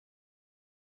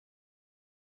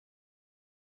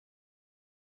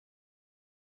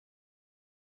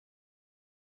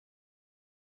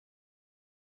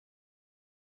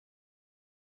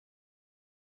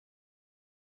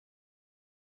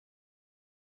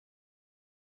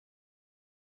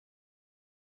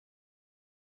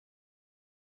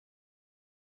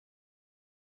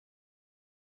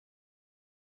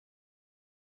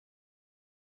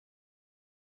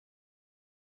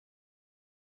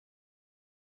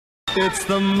It's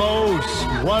the most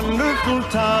wonderful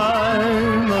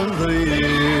time of the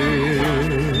year.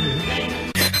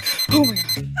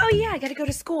 Oh yeah, I gotta go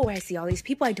to school where I see all these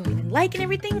people I don't even like and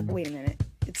everything. Wait a minute.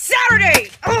 It's Saturday!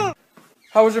 Ugh.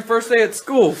 How was your first day at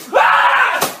school?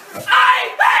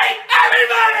 I hate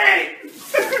everybody!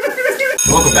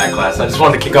 Welcome back, class. I just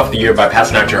wanted to kick off the year by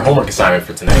passing out your homework assignment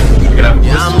for tonight. You're gonna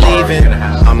have I'm leaving.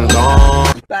 I'm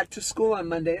gone. Back to school on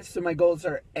Monday, so my goals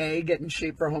are A, get in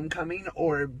shape for homecoming,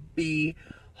 or B,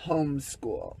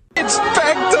 homeschool. It's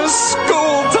back to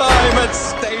school time at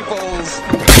Staples.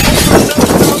 Over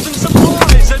 7,000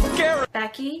 supplies at Garrett.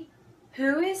 Becky,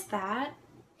 who is that?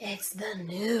 It's the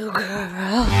new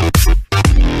girl.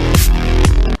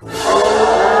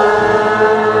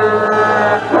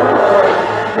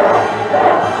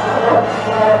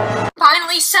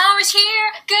 Finally, summer's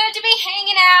here. Good to be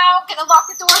hanging out. Gonna lock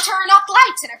the door, turn off the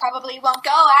lights, and I probably won't go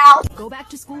out. Go back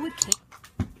to school with Kate.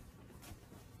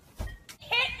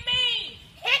 Hit me!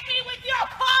 Hit me with your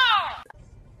car!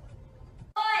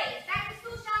 Boys, back to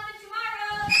school shopping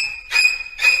tomorrow.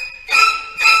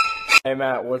 Hey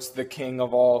Matt, what's the king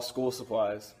of all school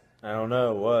supplies? I don't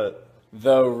know, what?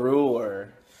 The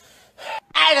ruler.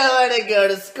 I don't want to go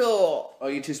to school.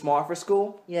 Are you too smart for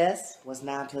school? Yes. What's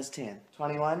 9 plus 10?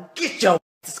 21? Get your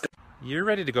to school. You're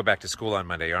ready to go back to school on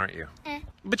Monday, aren't you?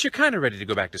 But you're kind of ready to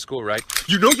go back to school, right?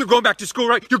 You know you're going back to school,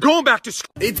 right? You're going back to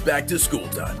school! It's back to school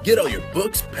time. Get all your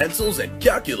books, pencils, and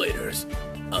calculators.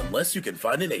 Unless you can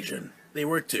find an Asian. They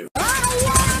work too. I don't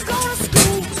wanna go to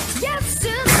school. Yes, it's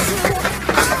true.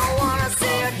 I don't wanna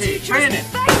see a teacher's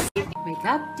face. Wake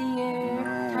up, dear.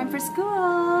 Time for school.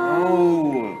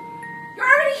 Oh. You're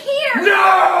already here.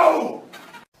 No!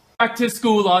 Back to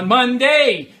school on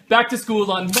Monday! Back to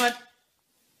school on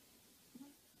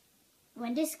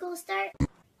When does school start?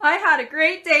 I had a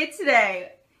great day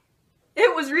today.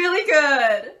 It was really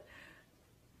good.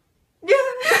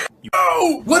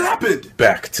 Oh! What happened?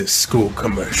 Back to school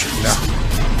commercial now.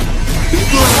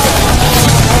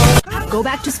 Go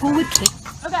back to school with Kate.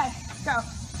 Okay, go.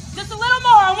 Just a little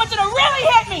more. I want you to really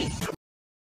hit me.